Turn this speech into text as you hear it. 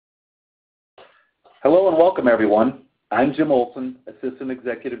Hello and welcome, everyone. I'm Jim Olson, Assistant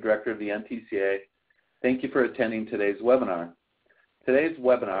Executive Director of the NTCA. Thank you for attending today's webinar. Today's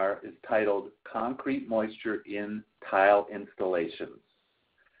webinar is titled Concrete Moisture in Tile Installations,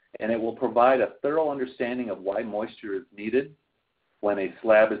 and it will provide a thorough understanding of why moisture is needed when a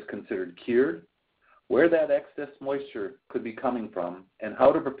slab is considered cured, where that excess moisture could be coming from, and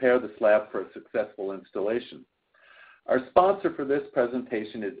how to prepare the slab for a successful installation. Our sponsor for this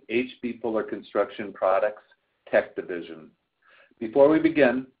presentation is H.B. Fuller Construction Products Tech Division. Before we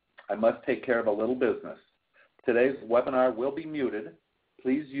begin, I must take care of a little business. Today's webinar will be muted.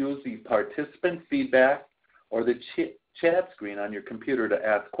 Please use the participant feedback or the chat screen on your computer to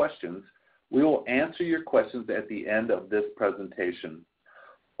ask questions. We will answer your questions at the end of this presentation.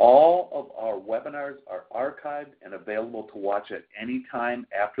 All of our webinars are archived and available to watch at any time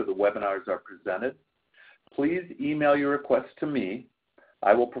after the webinars are presented. Please email your requests to me.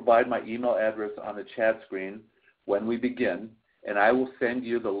 I will provide my email address on the chat screen when we begin, and I will send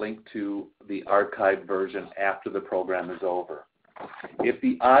you the link to the archived version after the program is over. If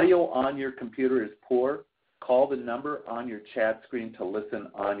the audio on your computer is poor, call the number on your chat screen to listen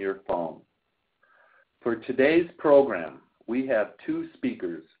on your phone. For today's program, we have two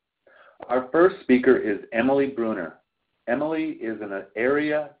speakers. Our first speaker is Emily Brunner. Emily is an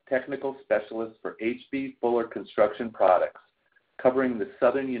area technical specialist for H.B. Fuller Construction Products, covering the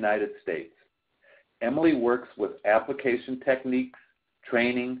southern United States. Emily works with application techniques,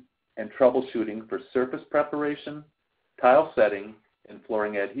 training, and troubleshooting for surface preparation, tile setting, and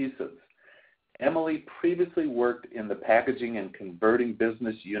flooring adhesives. Emily previously worked in the packaging and converting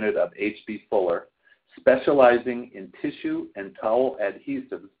business unit of H.B. Fuller, specializing in tissue and towel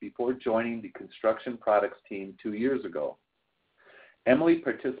adhesives before joining the construction products team 2 years ago. Emily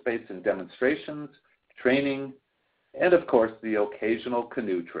participates in demonstrations, training, and of course the occasional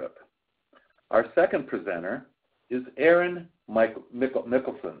canoe trip. Our second presenter is Aaron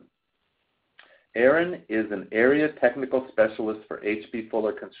Michaelson. Aaron is an area technical specialist for H.B.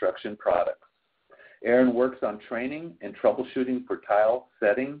 Fuller Construction Products. Aaron works on training and troubleshooting for tile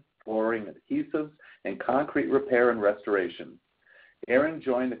setting, flooring adhesives, and concrete repair and restoration. Aaron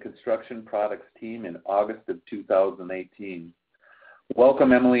joined the construction products team in August of 2018.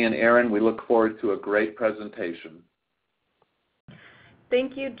 Welcome, Emily and Aaron. We look forward to a great presentation.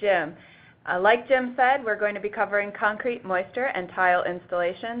 Thank you, Jim. Like Jim said, we're going to be covering concrete moisture and tile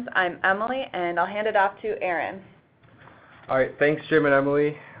installations. I'm Emily, and I'll hand it off to Aaron. All right, thanks, Jim and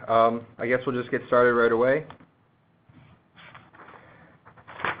Emily. I guess we'll just get started right away.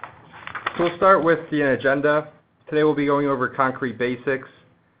 So we'll start with the agenda. Today we'll be going over concrete basics,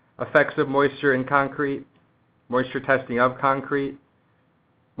 effects of moisture in concrete, moisture testing of concrete,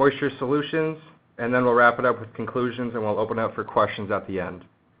 moisture solutions, and then we'll wrap it up with conclusions and we'll open up for questions at the end.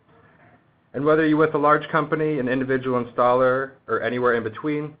 And whether you're with a large company, an individual installer, or anywhere in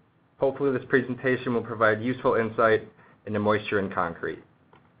between, hopefully this presentation will provide useful insight into moisture in concrete.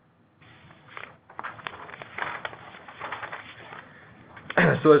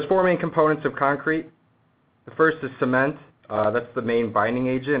 So there's four main components of concrete. The first is cement. That's the main binding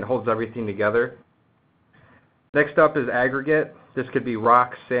agent. It holds everything together. Next up is aggregate. This could be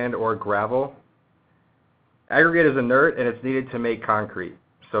rock, sand, or gravel. Aggregate is inert and it's needed to make concrete.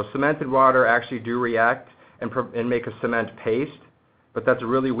 So cement and water actually do react and make a cement paste, but that's a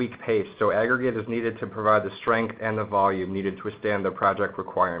really weak paste. So aggregate is needed to provide the strength and the volume needed to withstand the project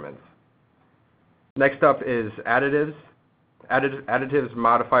requirements. Next up is additives. Additives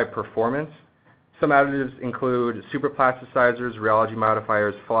modify performance. Some additives include superplasticizers, rheology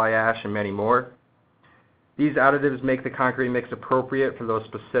modifiers, fly ash, and many more. These additives make the concrete mix appropriate for those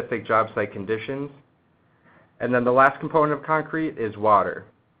specific job site conditions. And then the last component of concrete is water.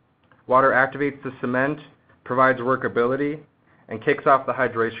 Water activates the cement, provides workability, and kicks off the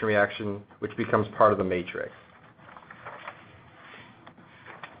hydration reaction, which becomes part of the matrix.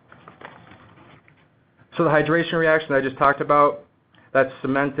 So the hydration reaction I just talked about, that's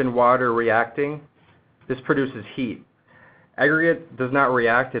cement and water reacting. This produces heat. Aggregate does not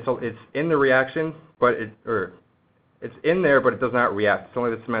react. It's in the reaction, but it's in there, but it does not react. It's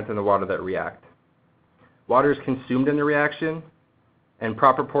only the cement and the water that react. Water is consumed in the reaction, and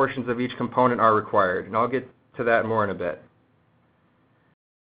proper portions of each component are required. And I'll get to that more in a bit.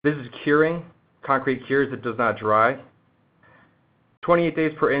 This is curing. Concrete cures, it does not dry. 28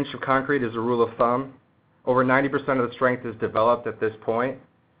 days per inch of concrete is a rule of thumb. Over 90% of the strength is developed at this point.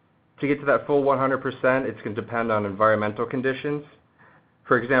 To get to that full 100%, it's going to depend on environmental conditions.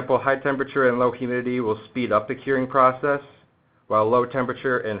 For example, high temperature and low humidity will speed up the curing process, while low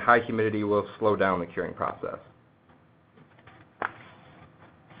temperature and high humidity will slow down the curing process.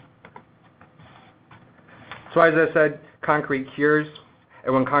 So as I said, concrete cures,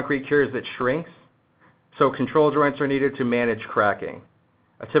 and when concrete cures, it shrinks. So control joints are needed to manage cracking.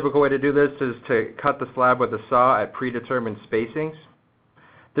 A typical way to do this is to cut the slab with a saw at predetermined spacings.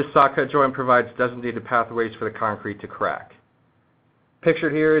 This saw cut joint provides designated pathways for the concrete to crack.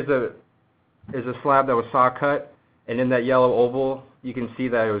 Pictured here is a slab that was saw cut, and in that yellow oval, you can see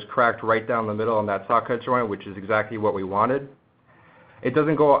that it was cracked right down the middle on that saw cut joint, which is exactly what we wanted. It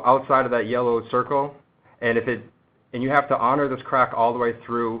doesn't go outside of that yellow circle, and you have to honor this crack all the way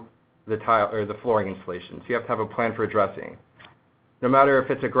through the tile or the flooring installation. So you have to have a plan for addressing. No matter if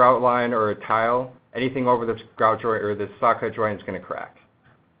it's a grout line or a tile, anything over this grout joint or this saw cut joint is going to crack.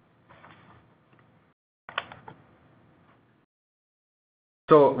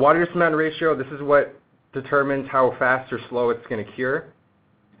 So water to cement ratio, this is what determines how fast or slow it's going to cure.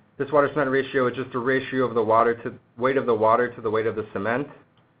 This water cement ratio is just a ratio of the weight of the water to the weight of the cement.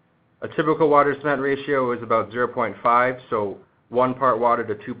 A typical water cement ratio is about 0.5, so 1 part water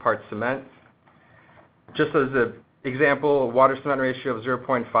to 2 parts cement. Just as an example, a water cement ratio of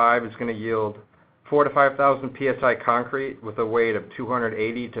 0.5 is going to yield 4,000 to 5,000 psi concrete with a weight of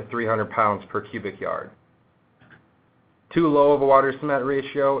 280 to 300 pounds per cubic yard. Too low of a water cement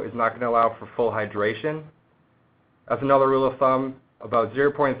ratio is not going to allow for full hydration. As another rule of thumb, about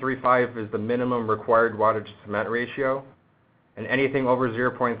 0.35 is the minimum required water to cement ratio, and anything over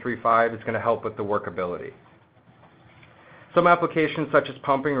 0.35 is going to help with the workability. Some applications such as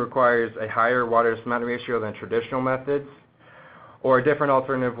pumping requires a higher water to cement ratio than traditional methods, or a different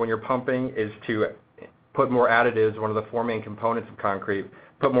alternative when you're pumping is to put more additives, one of the 4 main components of concrete,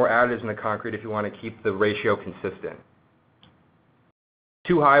 put more additives in the concrete if you want to keep the ratio consistent.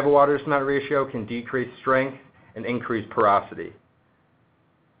 Too high of a water to cement ratio can decrease strength and increase porosity.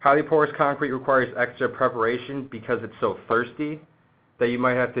 Highly porous concrete requires extra preparation because it's so thirsty that you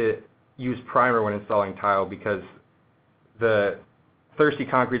might have to use primer when installing tile because the thirsty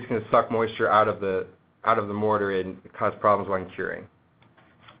concrete is going to suck moisture out of the mortar and cause problems when curing.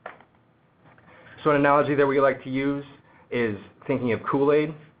 So an analogy that we like to use is thinking of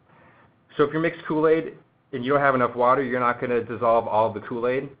Kool-Aid. So if you mix Kool-Aid and you don't have enough water, you're not going to dissolve all of the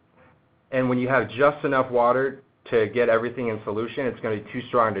Kool-Aid. And when you have just enough water to get everything in solution, it's going to be too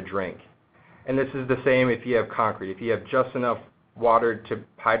strong to drink. And this is the same if you have concrete. If you have just enough water to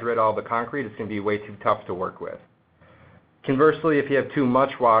hydrate all the concrete, it's going to be way too tough to work with. Conversely, if you have too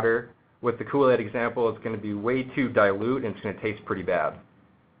much water, with the Kool-Aid example, it's going to be way too dilute and it's going to taste pretty bad.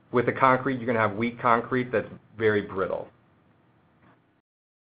 With the concrete, you're going to have weak concrete that's very brittle.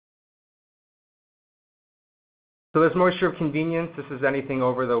 So this moisture of convenience, this is anything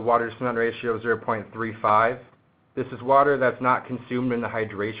over the water to cement ratio of 0.35. This is water that's not consumed in the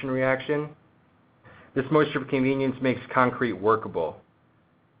hydration reaction. This moisture of convenience makes concrete workable.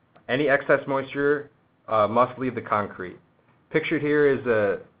 Any excess moisture must leave the concrete. Pictured here is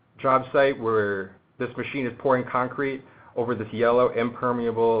a job site where this machine is pouring concrete over this yellow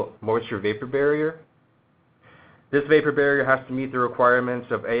impermeable moisture vapor barrier. This vapor barrier has to meet the requirements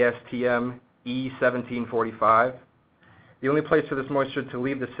of ASTM E1745. The only place for this moisture to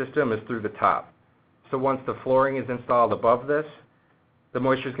leave the system is through the top. So once the flooring is installed above this, the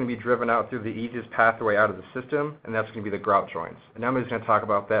moisture is going to be driven out through the easiest pathway out of the system, and that's going to be the grout joints. And Emily's going to talk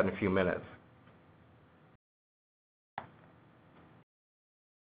about that in a few minutes.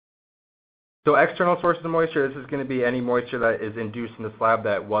 So external sources of moisture, this is going to be any moisture that is induced in the slab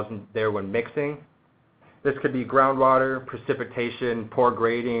that wasn't there when mixing. This could be groundwater, precipitation, poor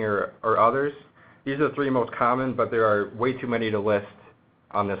grading, or others. These are the 3 most common, but there are way too many to list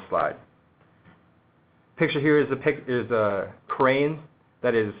on this slide. Picture here is a crane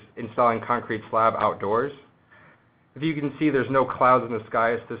that is installing concrete slab outdoors. If you can see, there's no clouds in the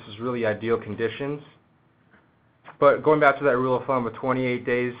sky, so this is really ideal conditions. But going back to that rule of thumb of 28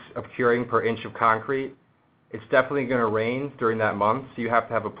 days of curing per inch of concrete, it's definitely going to rain during that month, so you have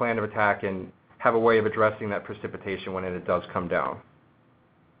to have a plan of attack and have a way of addressing that precipitation when it does come down.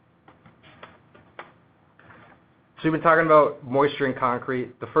 So we've been talking about moisture in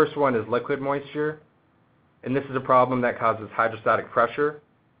concrete. The first one is liquid moisture, and this is a problem that causes hydrostatic pressure.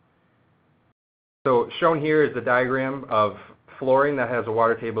 So shown here is the diagram of flooring that has a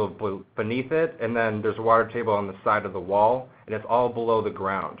water table beneath it, and then there's a water table on the side of the wall, and it's all below the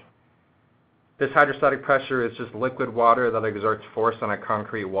ground. This hydrostatic pressure is just liquid water that exerts force on a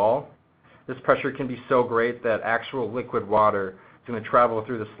concrete wall. This pressure can be so great that actual liquid water is going to travel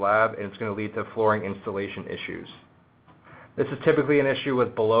through the slab, and it's going to lead to flooring installation issues. This is typically an issue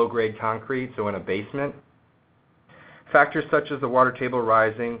with below-grade concrete, so in a basement. Factors such as the water table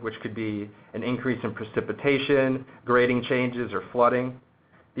rising, which could be an increase in precipitation, grading changes, or flooding.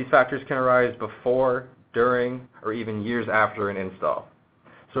 These factors can arise before, during, or even years after an install.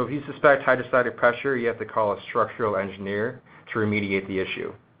 So if you suspect hydrostatic pressure, you have to call a structural engineer to remediate the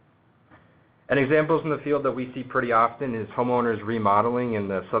issue. And examples in the field that we see pretty often is homeowners remodeling in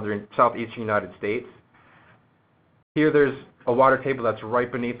the southeastern United States. Here there's a water table that's right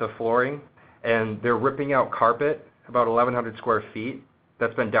beneath the flooring, and they're ripping out carpet, about 1,100 square feet,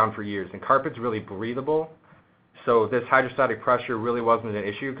 that's been down for years. And carpet's really breathable, so this hydrostatic pressure really wasn't an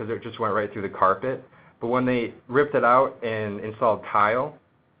issue because it just went right through the carpet. But when they ripped it out and installed tile,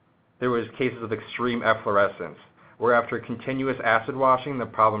 there was cases of extreme efflorescence, where after continuous acid washing, the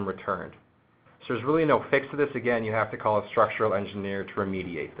problem returned. So there's really no fix to this. Again, you have to call a structural engineer to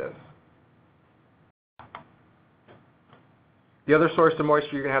remediate this. The other source of moisture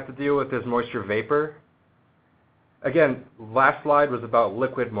you're going to have to deal with is moisture vapor. Again, last slide was about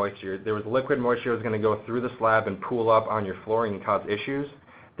liquid moisture. There was liquid moisture that was going to go through the slab and pool up on your flooring and cause issues.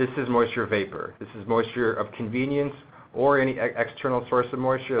 This is moisture vapor. This is moisture of convenience or any external source of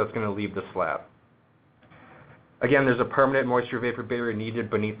moisture that's going to leave the slab. Again, there's a permanent moisture vapor barrier needed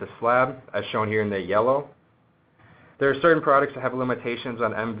beneath the slab, as shown here in the yellow. There are certain products that have limitations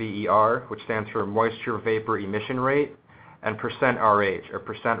on MVER, which stands for moisture vapor emission rate, and percent RH, or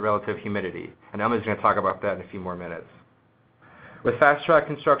percent relative humidity. And Emily's going to talk about that in a few more minutes. With fast-track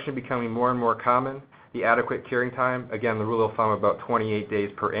construction becoming more and more common, the adequate curing time, again, the rule of thumb about 28 days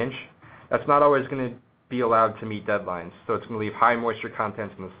per inch, that's not always going to be allowed to meet deadlines, so it's going to leave high moisture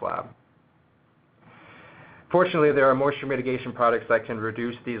content in the slab. Fortunately, there are moisture mitigation products that can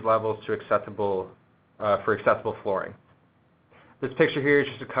reduce these levels to acceptable flooring. This picture here is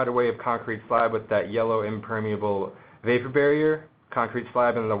just a cutaway of concrete slab with that yellow impermeable vapor barrier, concrete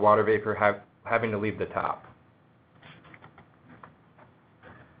slab, and the water vapor having to leave the top.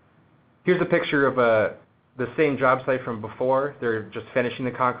 Here's a picture of the same job site from before. They're just finishing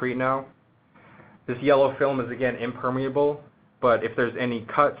the concrete now. This yellow film is again impermeable, but if there's any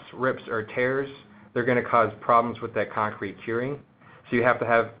cuts, rips, or tears, they're going to cause problems with that concrete curing. So you have to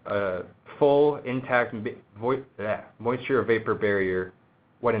have a full, intact moisture vapor barrier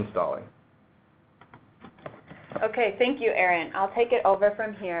when installing. Okay, thank you, Aaron. I'll take it over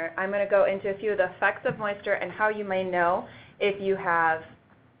from here. I'm going to go into a few of the effects of moisture and how you may know if you have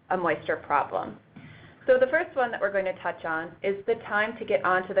a moisture problem. So the first one that we're going to touch on is the time to get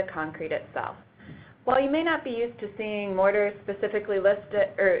onto the concrete itself. While you may not be used to seeing mortars specifically listed,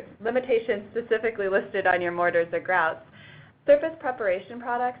 or limitations specifically listed on your mortars or grouts, surface preparation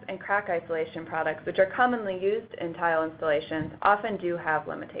products and crack isolation products, which are commonly used in tile installations, often do have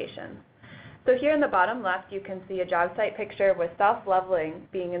limitations. So here in the bottom left, you can see a job site picture with self-leveling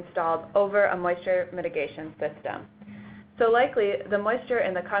being installed over a moisture mitigation system. So likely, the moisture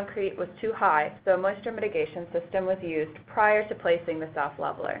in the concrete was too high, so a moisture mitigation system was used prior to placing the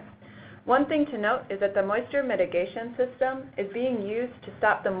self-leveler. One thing to note is that the moisture mitigation system is being used to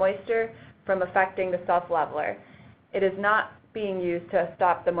stop the moisture from affecting the self-leveler. It is not being used to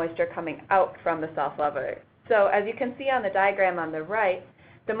stop the moisture coming out from the self-leveler. So as you can see on the diagram on the right,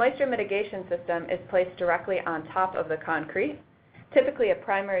 the moisture mitigation system is placed directly on top of the concrete. Typically a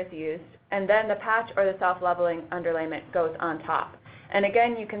primer is used, and then the patch or the self-leveling underlayment goes on top. And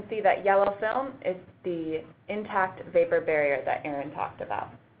again, you can see that yellow film is the intact vapor barrier that Aaron talked about.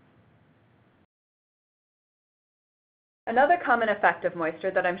 Another common effect of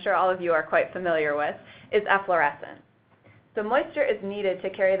moisture that I'm sure all of you are quite familiar with is efflorescence. So moisture is needed to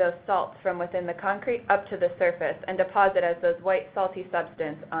carry those salts from within the concrete up to the surface and deposit as those white salty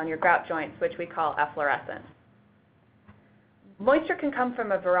substance on your grout joints, which we call efflorescence. Moisture can come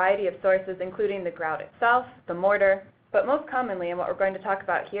from a variety of sources, including the grout itself, the mortar, but most commonly, and what we're going to talk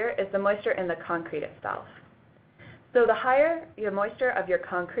about here, is the moisture in the concrete itself. So the higher your moisture of your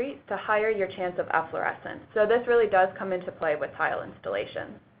concrete, the higher your chance of efflorescence. So this really does come into play with tile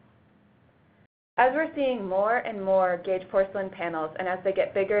installations. As we're seeing more and more gauge porcelain panels, and as they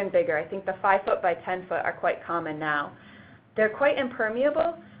get bigger and bigger, I think the 5 foot by 10 foot are quite common now. They're quite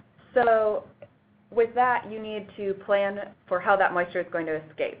impermeable, so with that, you need to plan for how that moisture is going to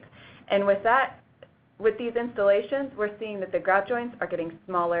escape. And with that, with these installations, we're seeing that the grout joints are getting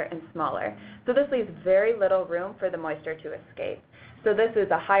smaller and smaller. So this leaves very little room for the moisture to escape. So this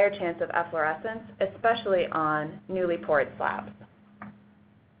is a higher chance of efflorescence, especially on newly poured slabs.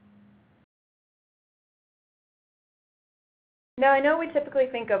 Now I know we typically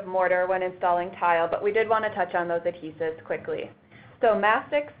think of mortar when installing tile, but we did want to touch on those adhesives quickly. So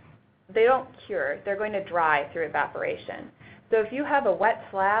mastics, they don't cure, they're going to dry through evaporation. So if you have a wet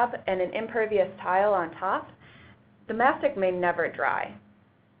slab and an impervious tile on top, the mastic may never dry.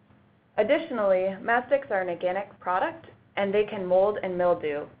 Additionally, mastics are an organic product and they can mold and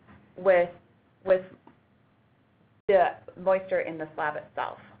mildew with the moisture in the slab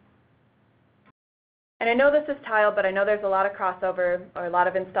itself. And I know this is tile, but I know there's a lot of crossover or a lot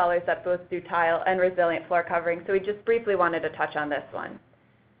of installers that both do tile and resilient floor covering, so we just briefly wanted to touch on this one.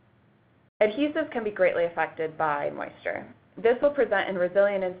 Adhesives can be greatly affected by moisture. This will present in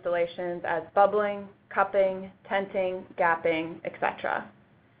resilient installations as bubbling, cupping, tenting, gapping, etc.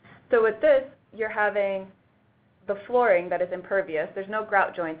 So with this, you're having the flooring that is impervious. There's no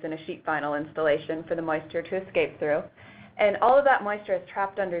grout joints in a sheet vinyl installation for the moisture to escape through. And all of that moisture is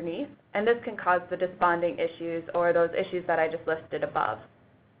trapped underneath, and this can cause the disbonding issues or those issues that I just listed above.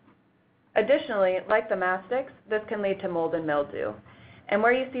 Additionally, like the mastics, this can lead to mold and mildew. And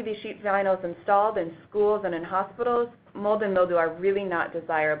where you see these sheet vinyls installed in schools and in hospitals, mold and mildew are really not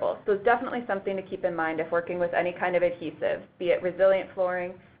desirable. So it's definitely something to keep in mind if working with any kind of adhesive, be it resilient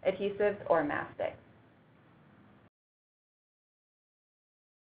flooring, adhesives, or mastics.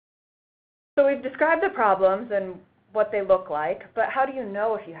 So we've described the problems and what they look like, but how do you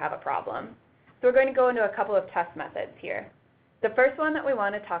know if you have a problem? So we're going to go into a couple of test methods here. The first one that we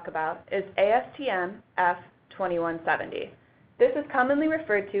want to talk about is ASTM F2170. This is commonly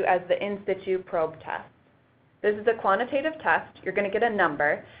referred to as the in situ probe test. This is a quantitative test. You're going to get a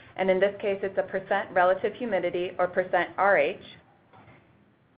number, and in this case it's a percent relative humidity or percent RH,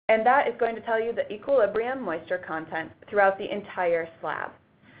 and that is going to tell you the equilibrium moisture content throughout the entire slab.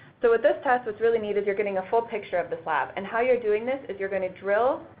 So with this test, what's really neat is you're getting a full picture of the slab. And how you're doing this is you're going to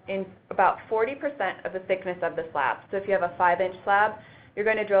drill in about 40% of the thickness of the slab. So if you have a 5-inch slab, you're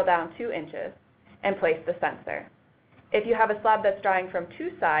going to drill down 2 inches and place the sensor. If you have a slab that's drying from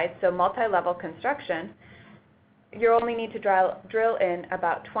 2 sides, so multi-level construction, you only need to drill in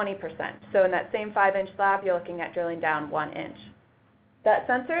about 20%. So in that same 5-inch slab, you're looking at drilling down 1 inch. That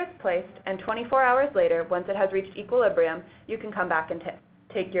sensor is placed, and 24 hours later, once it has reached equilibrium, you can come back and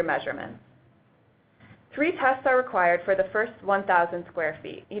take your measurements. 3 tests are required for the first 1,000 square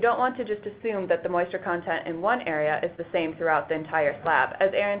feet. You don't want to just assume that the moisture content in one area is the same throughout the entire slab. As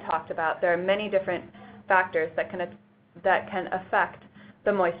Aaron talked about, there are many different factors that can affect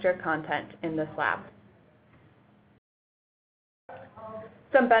the moisture content in the slab.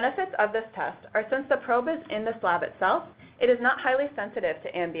 Some benefits of this test are, since the probe is in the slab itself, it is not highly sensitive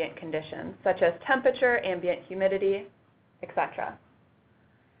to ambient conditions, such as temperature, ambient humidity, etc.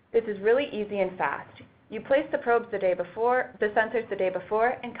 This is really easy and fast. You place the probes the sensors the day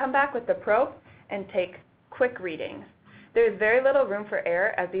before, and come back with the probe and take quick readings. There is very little room for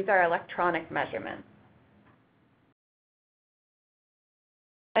error, as these are electronic measurements.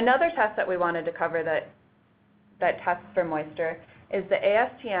 Another test that we wanted to cover that tests for moisture is the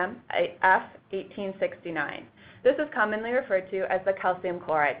ASTM F1869. This is commonly referred to as the calcium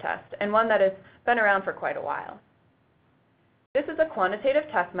chloride test, and one that has been around for quite a while. This is a quantitative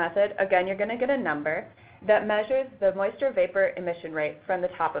test method. Again, you're going to get a number that measures the moisture vapor emission rate from the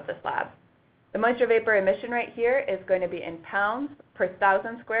top of the slab. The moisture vapor emission rate here is going to be in pounds per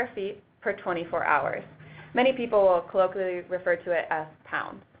 1,000 square feet per 24 hours. Many people will colloquially refer to it as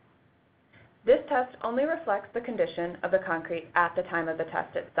pounds. This test only reflects the condition of the concrete at the time of the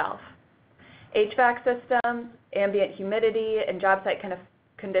test itself. HVAC systems, ambient humidity, and job site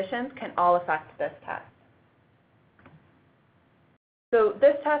conditions can all affect this test. So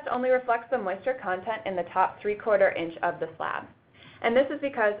this test only reflects the moisture content in the top 3/4 inch of the slab. And this is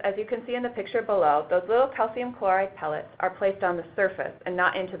because, as you can see in the picture below, those little calcium chloride pellets are placed on the surface and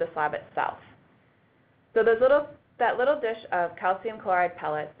not into the slab itself. So that little dish of calcium chloride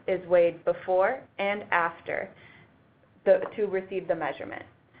pellets is weighed before and after to receive the measurement.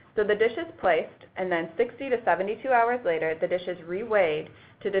 So the dish is placed, and then 60 to 72 hours later, the dish is reweighed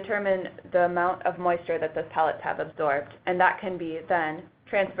to determine the amount of moisture that those pellets have absorbed, and that can be then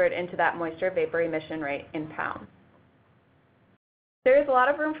transferred into that moisture vapor emission rate in pounds. There is a lot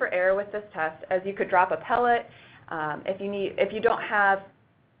of room for error with this test, as you could drop a pellet. If you don't have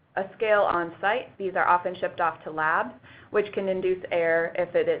a scale on site, these are often shipped off to labs, which can induce error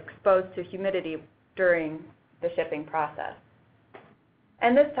if it is exposed to humidity during the shipping process.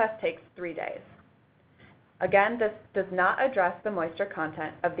 And this test takes 3 days. Again, this does not address the moisture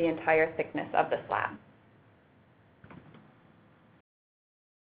content of the entire thickness of the slab.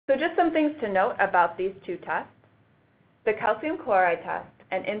 So just some things to note about these 2 tests. The calcium chloride test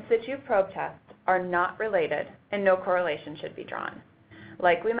and in situ probe test are not related, and no correlation should be drawn.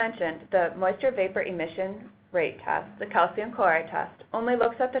 Like we mentioned, the moisture vapor emission rate test, the calcium chloride test, only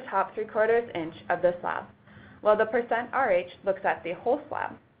looks at the top 3/4 inch of the slab, while the percent RH looks at the whole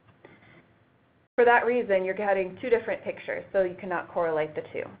slab. For that reason, you're getting 2 different pictures, so you cannot correlate the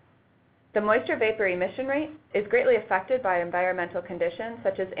 2. The moisture vapor emission rate is greatly affected by environmental conditions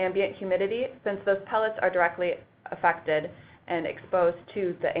such as ambient humidity, since those pellets are directly affected and exposed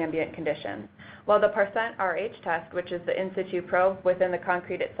to the ambient conditions, while the percent RH test, which is the in situ probe within the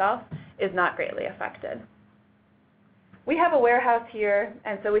concrete itself, is not greatly affected. We have a warehouse here,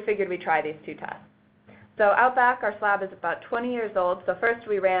 and so we figured we'd try these two tests. So out back, our slab is about 20 years old, so first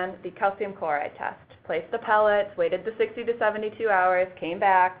we ran the calcium chloride test. Placed the pellets, waited the 60 to 72 hours, came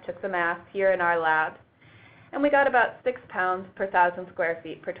back, took the mass here in our lab, and we got about 6 pounds per 1,000 square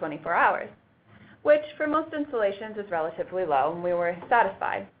feet for 24 hours, which for most installations is relatively low, and we were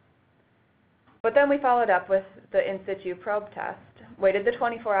satisfied. But then we followed up with the in situ probe test, waited the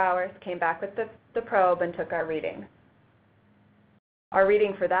 24 hours, came back with the probe, and took our readings. Our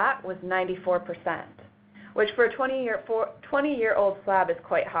reading for that was 94%, which for a 20-year-old slab is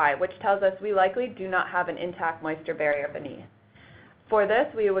quite high, which tells us we likely do not have an intact moisture barrier beneath. For this,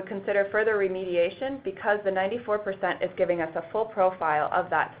 we would consider further remediation because the 94% is giving us a full profile of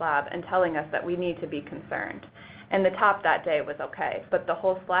that slab and telling us that we need to be concerned. And the top that day was okay, but the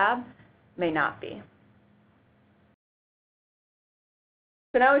whole slab may not be.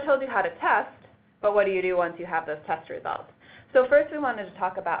 So now we told you how to test, but what do you do once you have those test results? So first we wanted to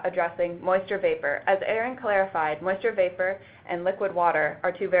talk about addressing moisture vapor. As Aaron clarified, moisture vapor and liquid water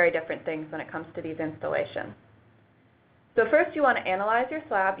are two very different things when it comes to these installations. So first you want to analyze your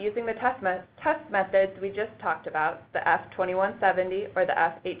slab using the test methods we just talked about, the F2170 or the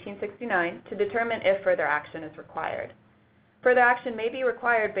F1869, to determine if further action is required. Further action may be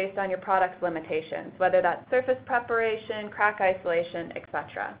required based on your product's limitations, whether that's surface preparation, crack isolation,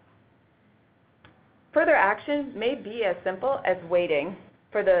 etc. Further action may be as simple as waiting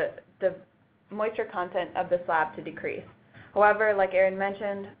for the moisture content of the slab to decrease. However, like Aaron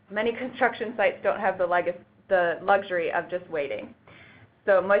mentioned, many construction sites don't have the luxury of just waiting.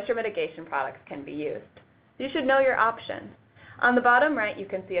 So moisture mitigation products can be used. You should know your options. On the bottom right, you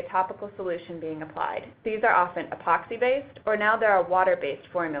can see a topical solution being applied. These are often epoxy-based, or now there are water-based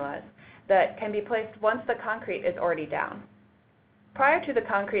formulas that can be placed once the concrete is already down. Prior to the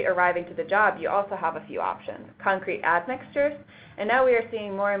concrete arriving to the job, you also have a few options. Concrete admixtures, and now we are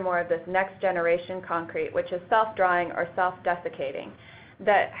seeing more and more of this next generation concrete, which is self-drying or self-desiccating,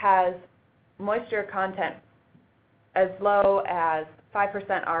 that has moisture content as low as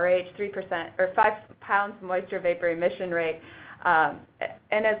 5% RH, 3%, or 5 pounds moisture vapor emission rate,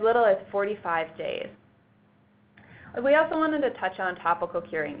 and as little as 45 days. We also wanted to touch on topical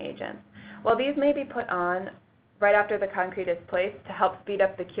curing agents. While these may be put on right after the concrete is placed to help speed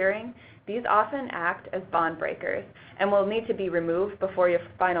up the curing, these often act as bond breakers and will need to be removed before your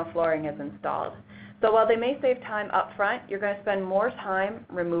final flooring is installed. So while they may save time up front, you're going to spend more time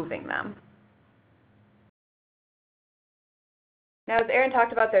removing them. Now, as Aaron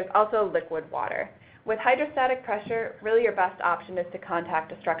talked about, there's also liquid water. With hydrostatic pressure, really your best option is to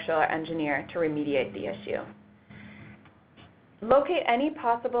contact a structural engineer to remediate the issue. Locate any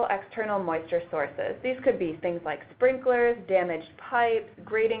possible external moisture sources. These could be things like sprinklers, damaged pipes,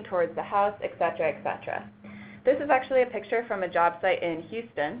 grading towards the house, etc., etc. This is actually a picture from a job site in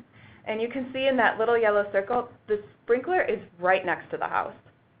Houston, and you can see in that little yellow circle, the sprinkler is right next to the house.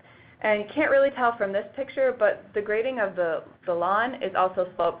 And you can't really tell from this picture, but the grading of the lawn is also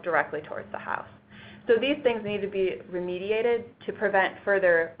sloped directly towards the house. So these things need to be remediated to prevent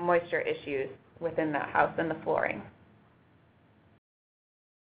further moisture issues within the house and the flooring.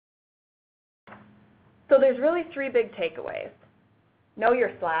 So there's really 3 big takeaways. Know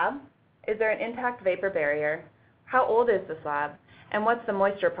your slab. Is there an intact vapor barrier? How old is the slab? And what's the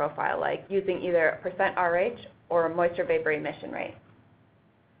moisture profile like using either percent RH or a moisture vapor emission rate?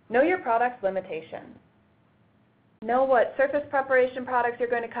 Know your product's limitations. Know what surface preparation products you're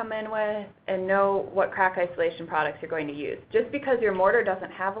going to come in with, and know what crack isolation products you're going to use. Just because your mortar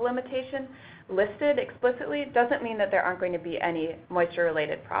doesn't have a limitation listed explicitly doesn't mean that there aren't going to be any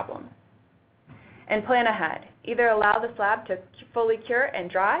moisture-related problems. And plan ahead. Either allow the slab to fully cure and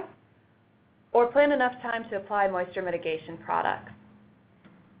dry, or plan enough time to apply moisture mitigation products.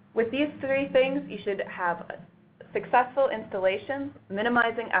 With these 3 things, you should have successful installations,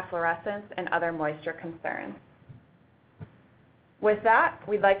 minimizing efflorescence and other moisture concerns. With that,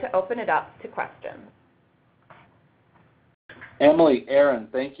 we'd like to open it up to questions. Emily, Aaron,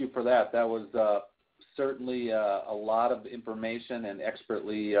 thank you for that. That was certainly a lot of information and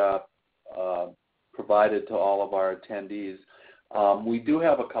expertly provided to all of our attendees. We do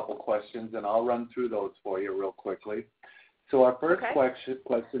have a couple questions, and I'll run through those for you real quickly. So our first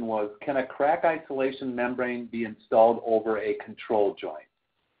question was, can a crack isolation membrane be installed over a control joint?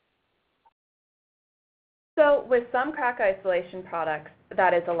 So with some crack isolation products,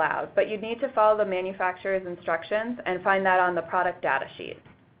 that is allowed, but you need to follow the manufacturer's instructions and find that on the product data sheet.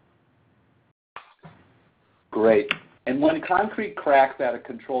 Great. And when concrete cracks at a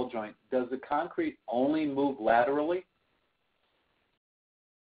control joint, does the concrete only move laterally?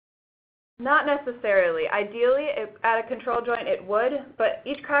 Not necessarily. Ideally, at a control joint it would, but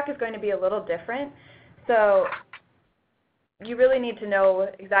each crack is going to be a little different. So you really need to know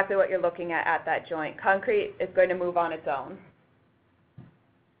exactly what you're looking at that joint. Concrete is going to move on its own.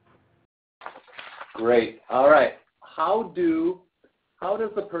 Great. All right. How does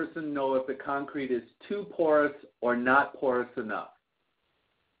the person know if the concrete is too porous or not porous enough?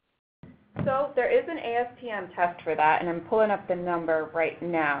 So there is an ASTM test for that, and I'm pulling up the number right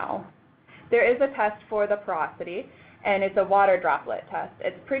now. There is a test for the porosity, and it's a water droplet test.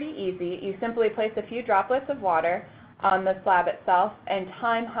 It's pretty easy. You simply place a few droplets of water on the slab itself and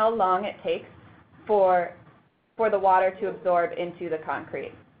time how long it takes for the water to absorb into the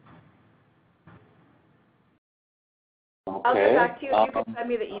concrete. Okay. I'll get back to you if you can send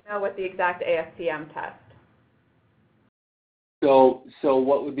me the email with the exact ASTM test. So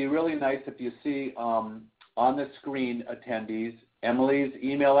what would be really nice if you see on the screen, attendees, Emily's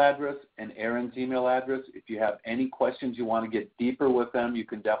email address and Aaron's email address. If you have any questions you want to get deeper with them, you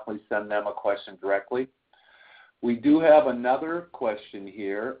can definitely send them a question directly. We do have another question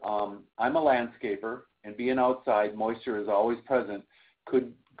here. I'm a landscaper, and being outside, moisture is always present.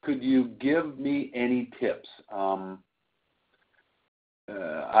 Could you give me any tips?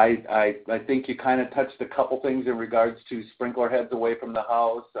 I think you kind of touched a couple things in regards to sprinkler heads away from the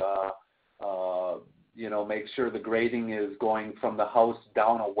house. Make sure the grading is going from the house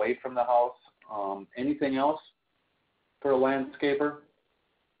down away from the house. Anything else for a landscaper?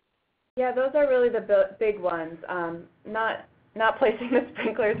 Yeah, those are really the big ones. Not placing the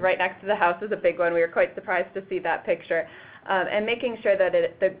sprinklers right next to the house is a big one. We were quite surprised to see that picture. And making sure that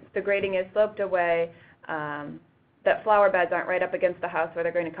the grading is sloped away, that flower beds aren't right up against the house where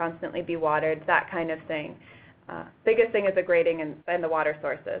they're going to constantly be watered, that kind of thing. Biggest thing is the grading and the water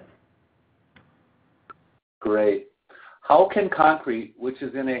sources. Great. How can concrete, which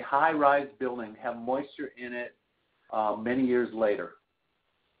is in a high-rise building, have moisture in it many years later?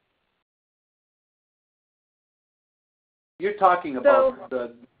 You're talking about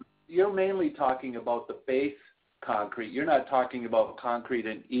you're mainly talking about the base concrete. You're not talking about concrete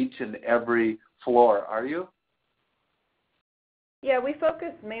in each and every floor, are you? Yeah, we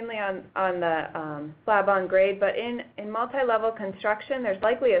focus mainly on the slab on grade, but in multi-level construction, there's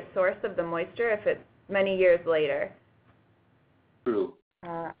likely a source of the moisture if it's many years later. True.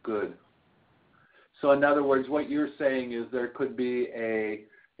 Good. So in other words, what you're saying is there could be a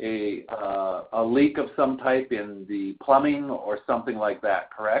leak of some type in the plumbing or something like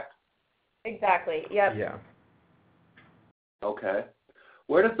that, correct? Exactly. Yep. Yeah. Okay.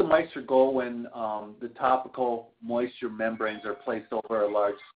 Where does the moisture go when the topical moisture membranes are placed over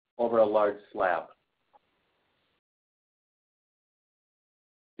a large slab?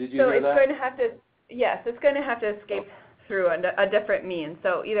 Did you hear that? It's going to have to, yes, it's going to have to escape through a different means.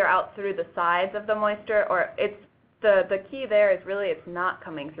 So either out through the sides of the moisture, or it's the key there is really it's not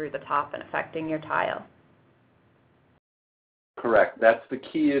coming through the top and affecting your tile. Correct. That's the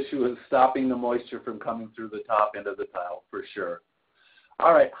key issue, is stopping the moisture from coming through the top end of the tile, for sure.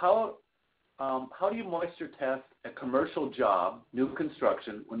 All right. How do you moisture test a commercial job, new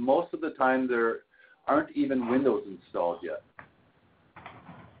construction, when most of the time there aren't even windows installed yet?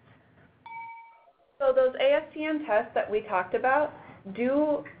 So those ASTM tests that we talked about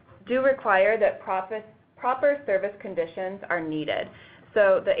do require that proper service conditions are needed.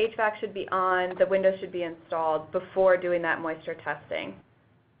 So the HVAC should be on, the windows should be installed before doing that moisture testing.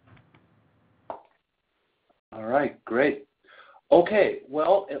 All right, great. Okay,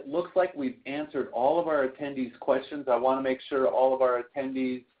 well, it looks like we've answered all of our attendees' questions. I want to make sure all of our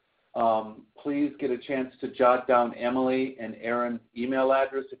attendees please get a chance to jot down Emily and Aaron's email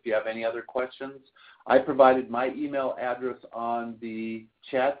address if you have any other questions. I provided my email address on the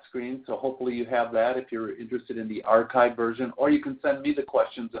chat screen, so hopefully you have that if you're interested in the archived version, or you can send me the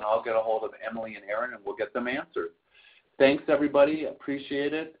questions and I'll get a hold of Emily and Aaron and we'll get them answered. Thanks, everybody.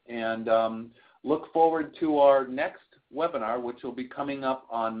 Appreciate it, and look forward to our next webinar, which will be coming up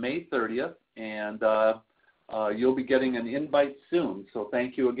on May 30th, and you'll be getting an invite soon. So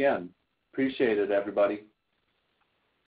thank you again. Appreciate it, everybody.